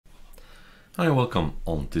Hi, welcome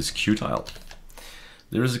on this Qtile.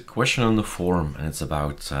 There is a question on the forum and it's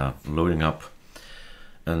about loading up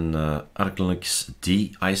an ArcoLinux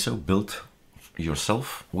D ISO built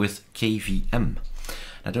yourself with KVM.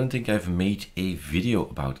 I don't think I've made a video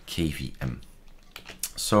about KVM.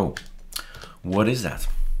 So, what is that?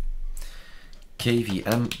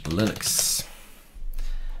 KVM Linux.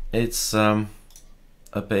 It's a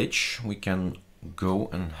page we can go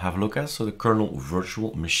and have a look at. So the kernel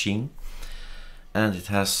virtual machine. And it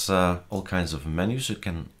has all kinds of menus you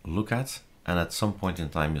can look at, and at some point in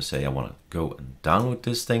time you say I want to go and download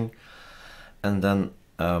this thing, and then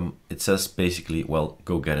it says basically, well,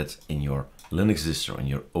 go get it in your Linux distro, in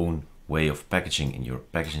your own way of packaging, in your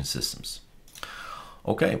packaging systems.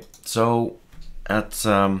 Okay, so at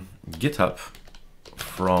GitHub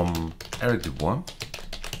from Eric Dubois,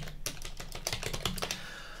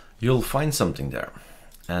 you'll find something there,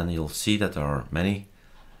 and you'll see that there are many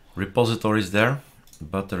repositories there,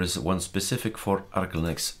 but there is one specific for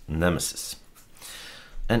ArcoLinux Nemesis.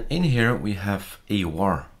 And in here we have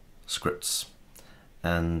AUR scripts,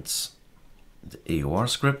 and the AUR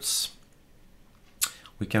scripts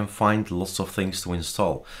we can find lots of things to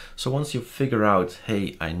install. So once you figure out,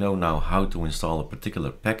 hey, I know now how to install a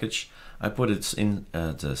particular package, I put it in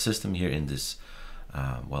the system here in this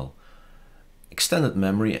well, extended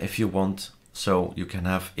memory if you want, so you can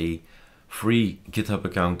have a free GitHub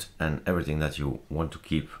account, and everything that you want to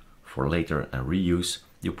keep for later and reuse,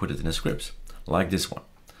 you put it in a script like this one.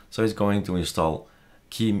 So it's going to install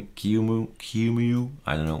Qemu,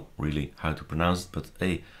 I don't know really how to pronounce it, but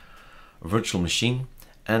a virtual machine.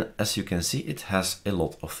 And as you can see, it has a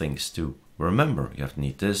lot of things to remember. You have to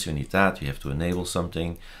need this, you need that, you have to enable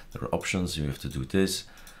something, there are options, you have to do this.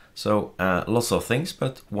 So lots of things,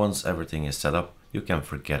 but once everything is set up, you can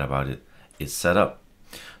forget about it. It's set up.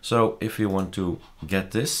 So if you want to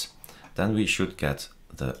get this, then we should get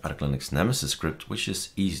the ArcoLinux Nemesis script, which is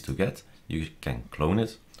easy to get. You can clone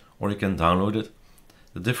it or you can download it.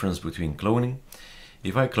 The difference between cloning,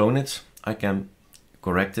 if I clone it, I can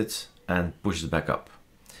correct it and push it back up.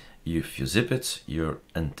 If you zip it, your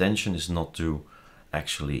intention is not to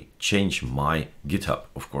actually change my GitHub,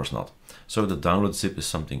 of course not. So the download zip is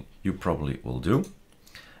something you probably will do.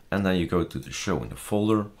 And then you go to the show in the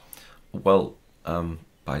folder. Well,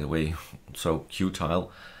 by the way, so Qtile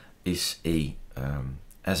is a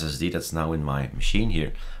SSD that's now in my machine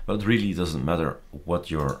here, but it really doesn't matter what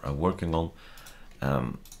you're working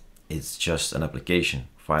on. It's just an application.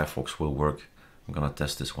 Firefox will work. I'm gonna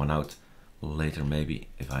test this one out later, maybe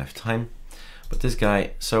if I have time. But this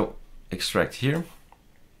guy, so extract here.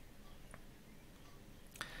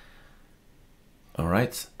 All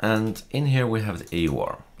right, and in here we have the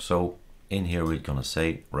AUR. So in here we're gonna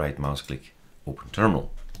say right mouse click, open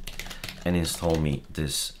terminal, and install me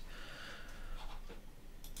this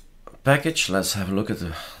package. Let's have a look at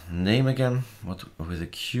the name again. What with a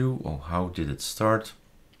Q? Oh, how did it start?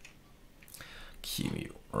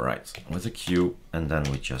 Qemu, right, with a Q, and then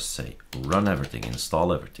we just say run everything,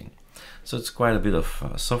 install everything. So it's quite a bit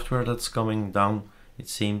of software that's coming down, it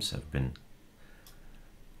seems. I've been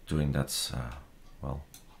doing that well,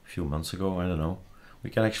 a few months ago, I don't know.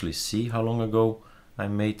 We can actually see how long ago I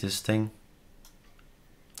made this thing.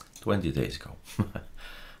 20 days ago.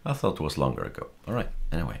 I thought it was longer ago. All right,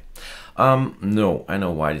 anyway. No, I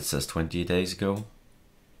know why it says 20 days ago.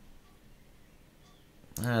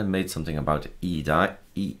 I made something about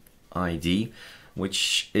EID,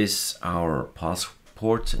 which is our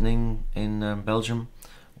passport in Belgium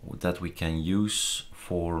that we can use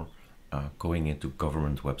for going into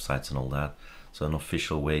government websites and all that. So an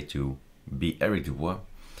official way to be Eric Dubois.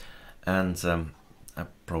 And I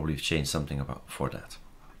probably changed something about for that.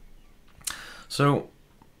 So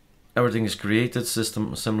everything is created,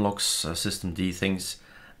 symlogs, systemd things,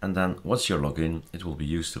 and then what's your login? It will be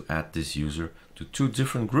used to add this user to 2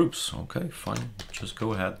 different groups. Okay, fine, just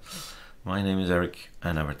go ahead. My name is Eric,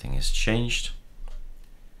 and everything is changed.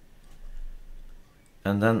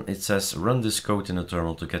 And then it says run this code in a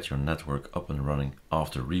terminal to get your network up and running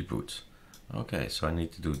after reboot. Okay, so I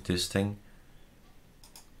need to do this thing.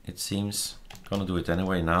 It seems I'm gonna do it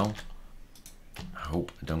anyway now. I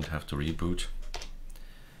hope I don't have to reboot.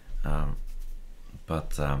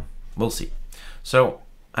 But we'll see. So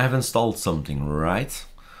I have installed something, right?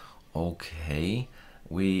 Okay,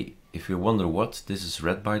 if you wonder what, this is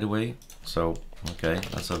red, by the way. So okay,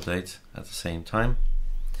 let's update at the same time.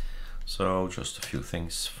 So just a few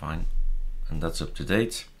things, fine, and that's up to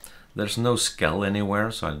date. There's no scal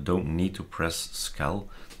anywhere, so I don't need to press scal.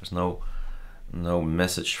 There's no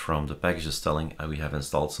message from the packages telling we have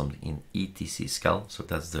installed something in etc scal, so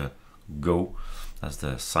that's the go. as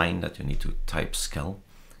the sign that you need to type scal.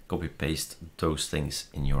 Copy paste those things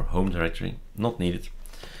in your home directory, not needed.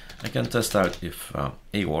 I can test out if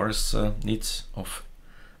AORs needs of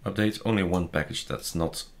update. Only one package that's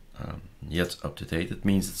not yet up to date. It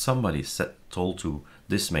means that somebody told to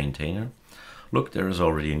this maintainer, look, there is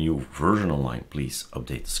already a new version online, please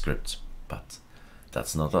update the script. But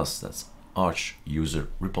that's not us, that's Arch user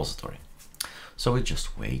repository. So we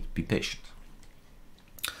just wait, be patient.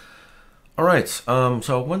 All right, so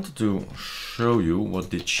I wanted to show you what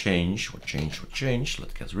did change, what changed.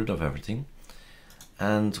 Let's get rid of everything.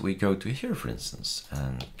 And we go to here, for instance,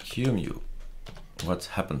 and Qemu. What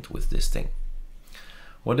happened with this thing?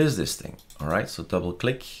 What is this thing? All right, so double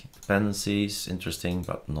click, dependencies, interesting,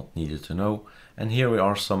 but not needed to know. And here we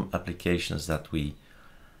are some applications that we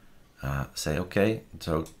say, okay,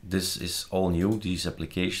 so this is all new, these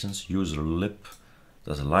applications. User lib,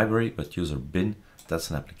 that's a library, but user bin, that's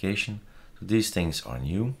an application. So these things are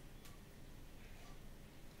new,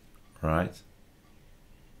 right?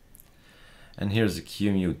 And here's the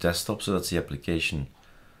Qemu desktop, so that's the application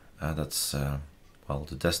that's, well,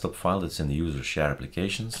 the desktop file that's in the user share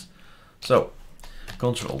applications. So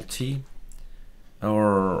Control T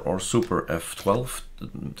or Super F12,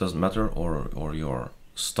 doesn't matter, or your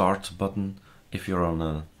start button if you're on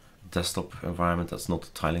a desktop environment. That's not the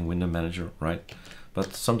tiling window manager, right?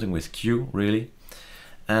 But something with Q really.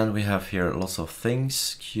 And we have here lots of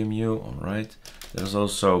things, Qemu, all right. There's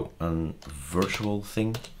also a virtual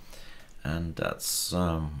thing, and that's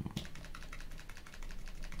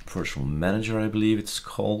Virtual Manager, I believe it's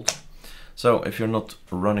called. So if you're not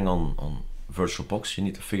running on VirtualBox, you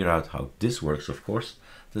need to figure out how this works, of course.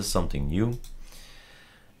 This is something new.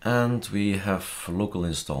 And we have local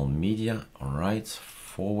install media, all right,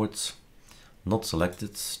 forward, not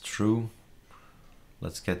selected, true.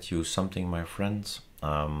 Let's get you something, my friends.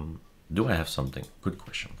 Do I have something? Good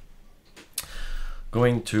question.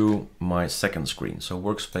 Going to my second screen, so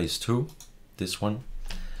workspace 2, this one.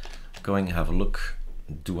 Going have a look.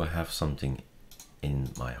 Do I have something in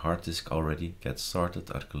my hard disk already? Get started,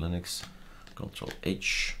 ArcoLinux, Control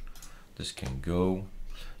H. This can go.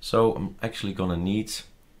 So I'm actually gonna need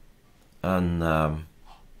an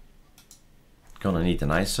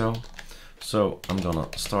ISO. So I'm gonna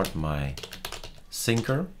start my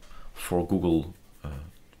syncer for Google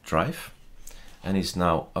Drive, and he's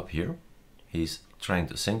now up here. He's trying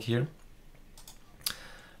to sync here.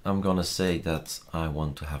 I'm gonna say that I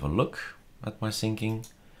want to have a look at my syncing.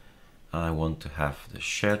 I want to have the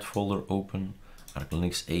shared folder open,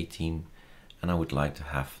 ArcoLinux A team, and I would like to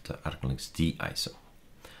have the ArcoLinux D ISO.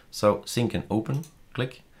 So sync and open,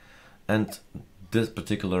 click, and this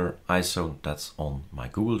particular ISO that's on my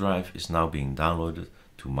Google Drive is now being downloaded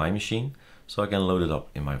to my machine, so I can load it up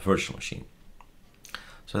in my virtual machine.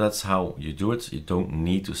 So that's how you do it. You don't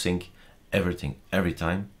need to sync everything every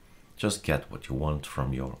time. Just get what you want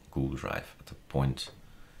from your Google Drive at the point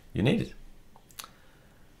you need it.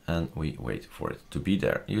 And we wait for it to be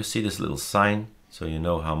there. You see this little sign, so you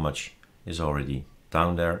know how much is already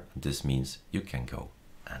down there. This means you can go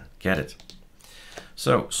and get it.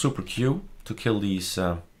 So Super Q to kill these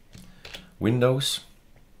windows.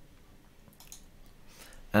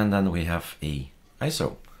 And then we have a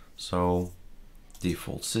ISO. So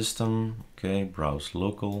default system, okay, browse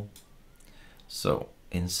local. So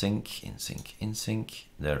in sync,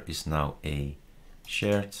 there is now a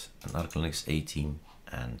shared, an ArcoLinux A team,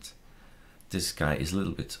 and this guy is a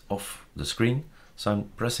little bit off the screen. So I'm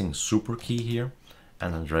pressing Super key here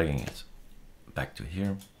and I'm dragging it back to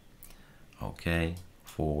here. Okay,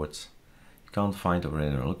 forward. You can't find the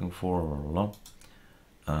operator you're looking for.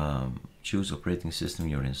 Choose operating system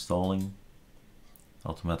you're installing.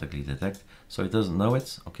 Automatically detect. So it doesn't know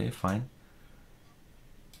it. Okay, fine.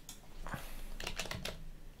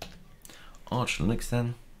 ArcoLinux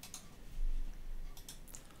then.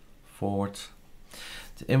 Forward.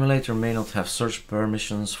 The emulator may not have search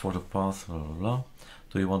permissions for the path. Blah, blah, blah.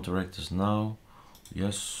 Do you want to direct this now?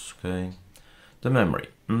 Yes, okay. The memory,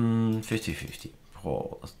 50-50.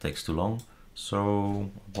 Oh, that takes too long.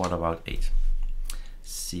 So what about 8?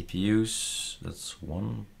 CPUs, that's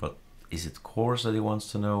 1, but is it cores that he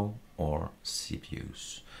wants to know or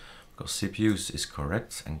CPUs? Because CPUs is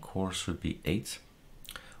correct and cores should be 8.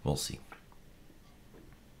 We'll see.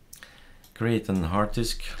 Create a hard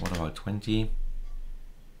disk, what about 20?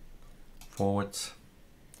 Forward.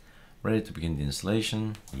 Ready to begin the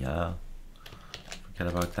installation. Yeah, forget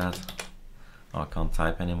about that. Oh, I can't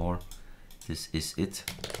type anymore. This is it.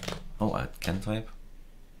 Oh, I can type.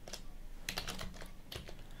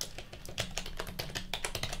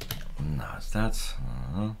 Now it's that.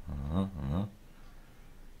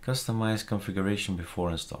 Customize configuration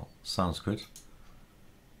before install. Sounds good.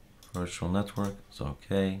 Virtual network, it's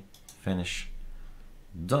okay. Finish.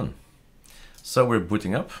 Done. So we're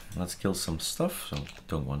booting up. Let's kill some stuff. So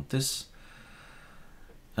don't want this.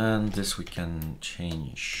 And this we can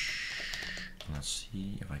change. Let's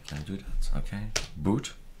see if I can do that. Okay.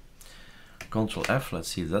 Boot. Control F. Let's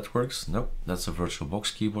see if that works. Nope. That's a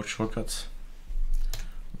VirtualBox keyboard shortcut.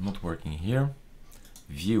 Not working here.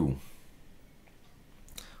 View.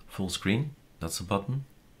 Full screen. That's a button.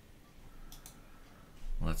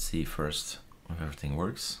 Let's see first if everything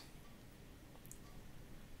works.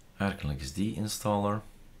 ArcoLinux D installer.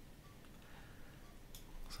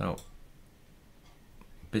 So,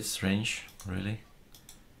 a bit strange, really.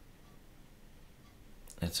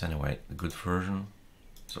 It's anyway a good version.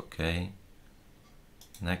 It's okay.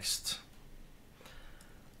 Next.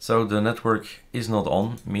 So the network is not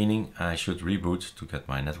on, meaning I should reboot to get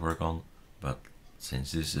my network on. But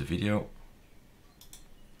since this is a video,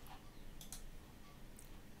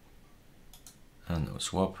 and no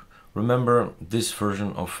swap. Remember this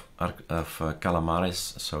version of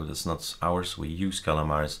Calamares, so that's not ours. We use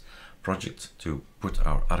Calamares project to put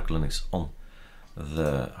our ArcoLinux on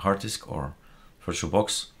the hard disk or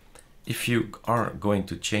VirtualBox. If you are going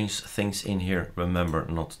to change things in here, remember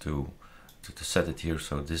not to set it here.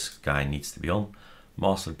 So this guy needs to be on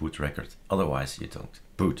master boot record, otherwise you don't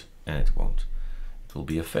boot and it won't. It will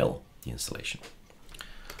be a fail, the installation.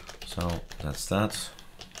 So that's that.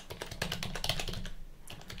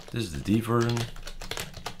 This is the D version.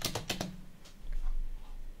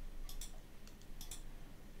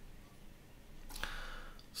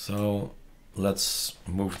 So let's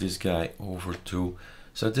move this guy over to,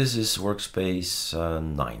 so this is workspace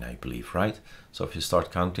 9, I believe, right? So if you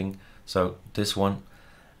start counting, so this one,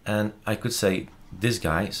 and I could say this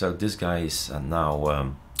guy, so this guy is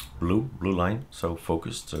now blue line, so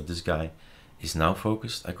focused. So this guy is now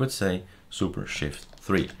focused. I could say Super Shift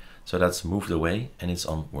 3. So that's moved away and it's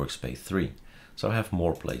on workspace 3. So I have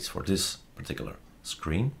more place for this particular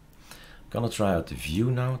screen. I'm gonna try out the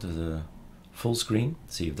view now, the full screen,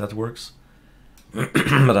 see if that works.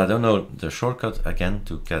 But I don't know the shortcut again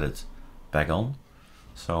to get it back on.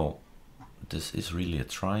 So this is really a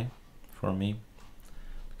try for me,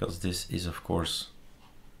 because this is of course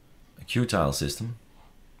a Qtile system.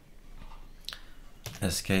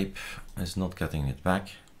 Escape is not getting it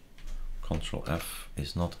back. Control F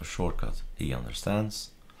is not a shortcut, he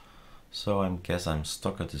understands. So I guess I'm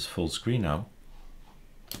stuck at this full screen now.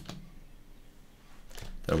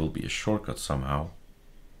 There will be a shortcut somehow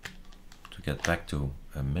to get back to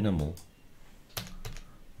a minimal.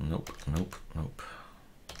 Nope, nope, nope.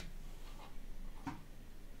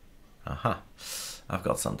 Aha, I've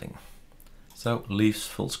got something. So leaves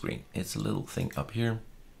full screen. It's a little thing up here.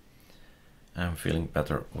 I'm feeling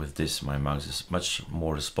better with this. My mouse is much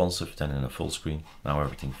more responsive than in a full screen. Now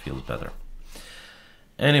everything feels better.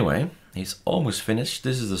 Anyway, he's almost finished.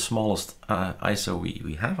 This is the smallest ISO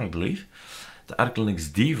we have, I believe. The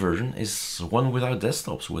ArcoLinux D version is one without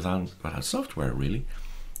desktops, without software really.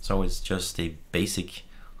 So it's just a basic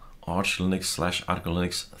ArcoLinux /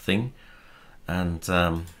 ArcoLinux thing, and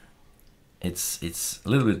it's a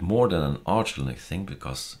little bit more than an ArcoLinux thing,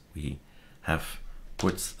 because we have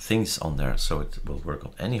put things on there so it will work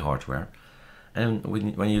on any hardware. And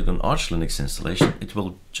when you do an ArcoLinux installation, it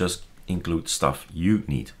will just include stuff you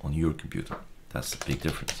need on your computer. That's the big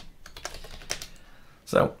difference.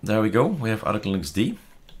 So there we go, we have ArcoLinux D,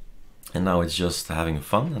 and now it's just having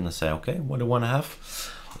fun, and I say, okay, what do I want to have?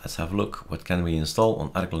 Let's have a look. What can we install on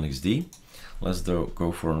ArcoLinux D? Let's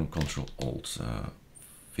go for a Control-Alt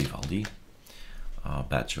Vivaldi.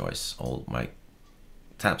 Bad choice. All my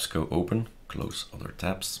tabs go open, close other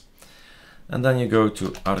tabs. And then you go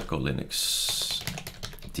to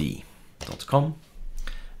ArcoLinuxD.com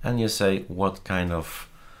and you say, what kind of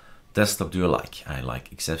desktop do you like? I like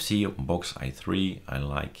XFC, Box i3, I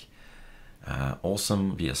like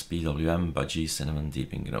Awesome, VSPWM, Budgie, Cinnamon,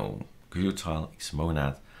 Deepin GNOME, Qtile,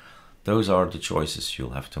 Xmonad. Those are the choices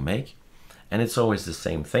you'll have to make. And it's always the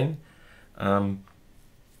same thing.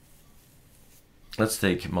 Let's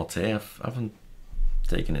take Mate. I haven't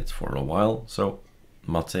taken it for a while. So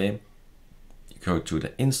Mate, you go to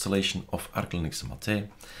the installation of ArcoLinux Mate.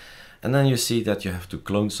 And then you see that you have to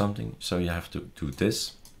clone something. So you have to do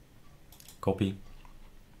this, copy.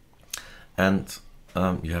 And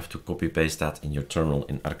you have to copy paste that in your terminal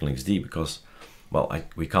in ArcoLinux D, because, well,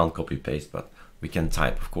 we can't copy paste, but we can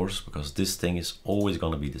type, of course, because this thing is always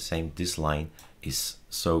going to be the same. This line is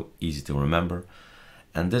so easy to remember.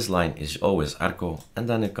 And this line is always Arco, and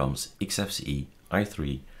then it comes XFCE,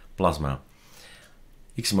 i3, Plasma.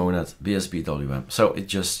 Xmonad, BSBWM. So it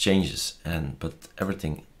just changes, but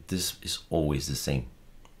everything, this is always the same.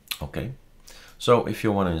 Okay. So if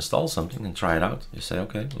you want to install something and try it out, you say,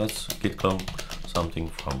 okay, let's git clone something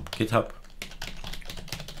from GitHub.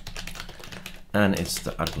 And it's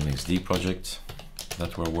the ArcoLinux D project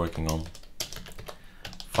that we're working on.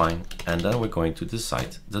 Fine. And then we're going to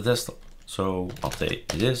decide the desktop. So Mate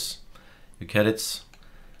it is, you get it,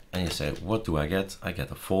 and you say, what do I get? I get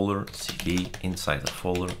a folder, CD, inside the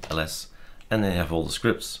folder, ls, and then I have all the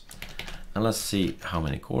scripts. And let's see how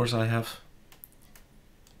many cores I have.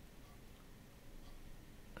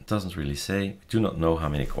 It doesn't really say. We do not know how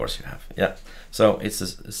many cores you have. Yeah, so it's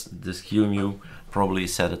this Qemu, probably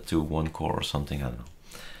set it to 1 core or something, I don't know.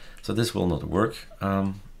 So this will not work,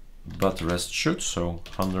 but the rest should. So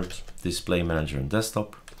 100 display manager and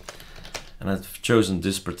desktop. And I've chosen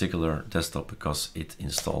this particular desktop because it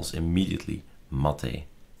installs immediately Mate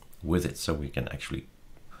with it, so we can actually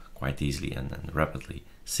quite easily and rapidly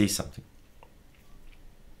see something.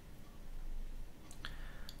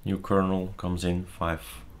 New kernel comes in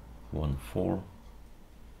 5.1.4.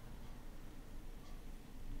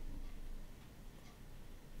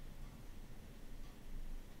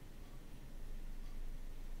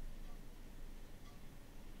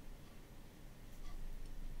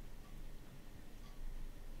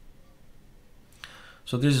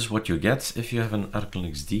 So this is what you get if you have an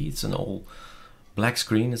ArcoLinux D. It's an all black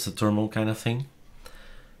screen, it's a terminal kind of thing.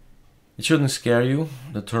 It shouldn't scare you.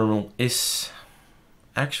 The terminal is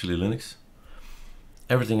actually Linux.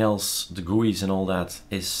 Everything else, the GUIs and all that,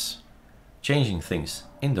 is changing things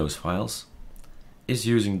in those files, is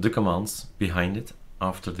using the commands behind it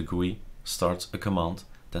after the GUI starts a command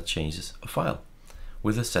that changes a file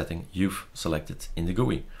with a setting you've selected in the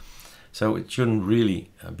GUI. So it shouldn't really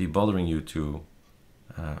be bothering you to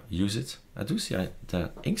use it. I do see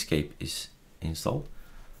the Inkscape is installed.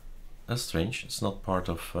 That's strange. It's not part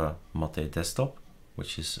of Mate desktop,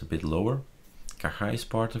 which is a bit lower. Caja is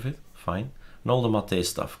part of it. Fine. And all the Mate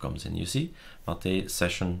stuff comes in. You see, Mate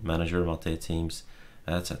session manager, Mate teams,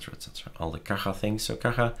 etc., etc. All the Caja things. So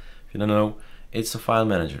Caja, if you don't know, it's a file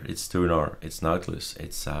manager. It's Tunar. It's Nautilus.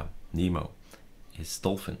 It's Nemo. It's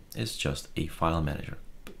Dolphin. It's just a file manager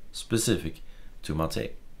specific to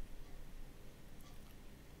Mate.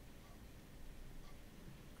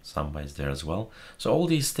 Samba is there as well. So all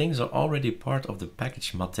these things are already part of the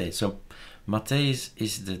package Mate. So Mate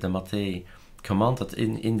is the Mate command that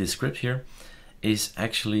in this script here is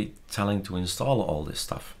actually telling to install all this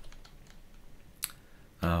stuff.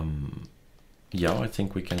 Yeah, I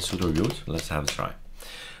think we can sudo root. Let's have a try.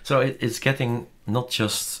 So it's getting not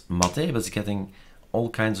just Mate, but it's getting all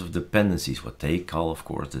kinds of dependencies, what they call, of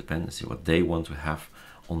course, dependency, what they want to have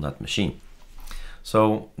on that machine.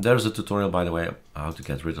 So there's a tutorial, by the way, how to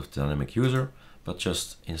get rid of dynamic user, but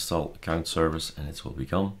just install account service and it will be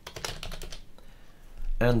gone.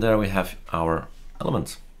 And there we have our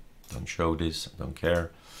element. Don't show this, don't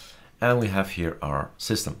care. And we have here our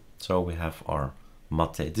system. So we have our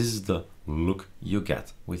Mate. This is the look you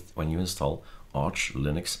get with when you install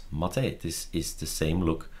ArcoLinux Mate. This is the same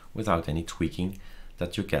look without any tweaking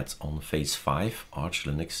that you get on phase 5,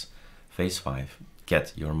 ArcoLinux phase 5,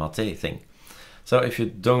 get your Mate thing. So if you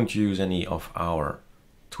don't use any of our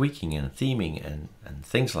tweaking and theming and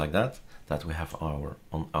things like that we have on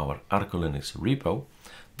our ArcoLinux repo,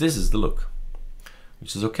 this is the look,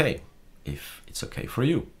 which is okay if it's okay for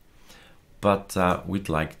you. But we'd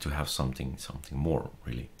like to have something more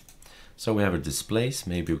really. So we have our displays.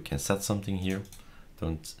 Maybe we can set something here.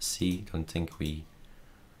 Don't think we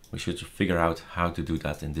should figure out how to do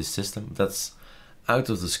that in this system. That's out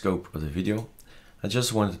of the scope of the video. I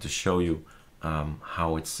just wanted to show you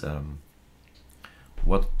how it's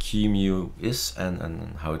what Qemu is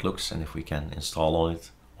and how it looks, and if we can install on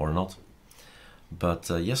it or not. But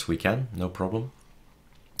yes, we can, no problem.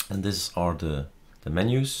 And these are the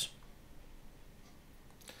menus,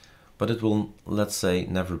 but it will, let's say,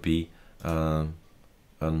 never be a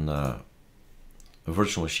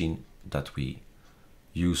virtual machine that we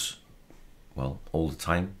use well all the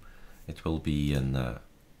time. It will be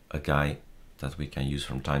a guy that we can use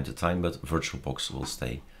from time to time, but VirtualBox will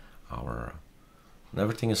stay our.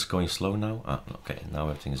 Everything is going slow now. Okay, now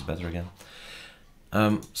everything is better again.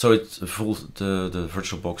 So it's full. The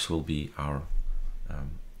VirtualBox will be our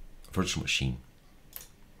virtual machine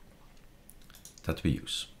that we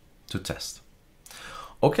use to test.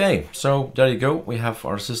 Okay, so there you go. We have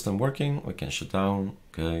our system working. We can shut down.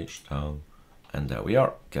 Okay, shut down, and there we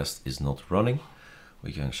are. Guest is not running.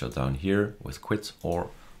 We can shut down here with quit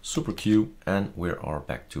or super Q, and we are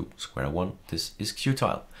back to square one. This is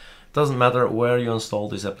Qtile. Doesn't matter where you install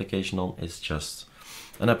this application on, it's just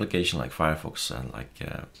an application like Firefox and like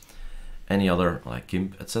any other, like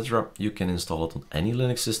Qemu, etc. You can install it on any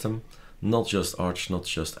Linux system, not just Arch, not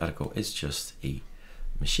just Arco. It's just a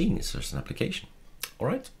machine. It's just an application. All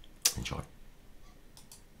right, enjoy.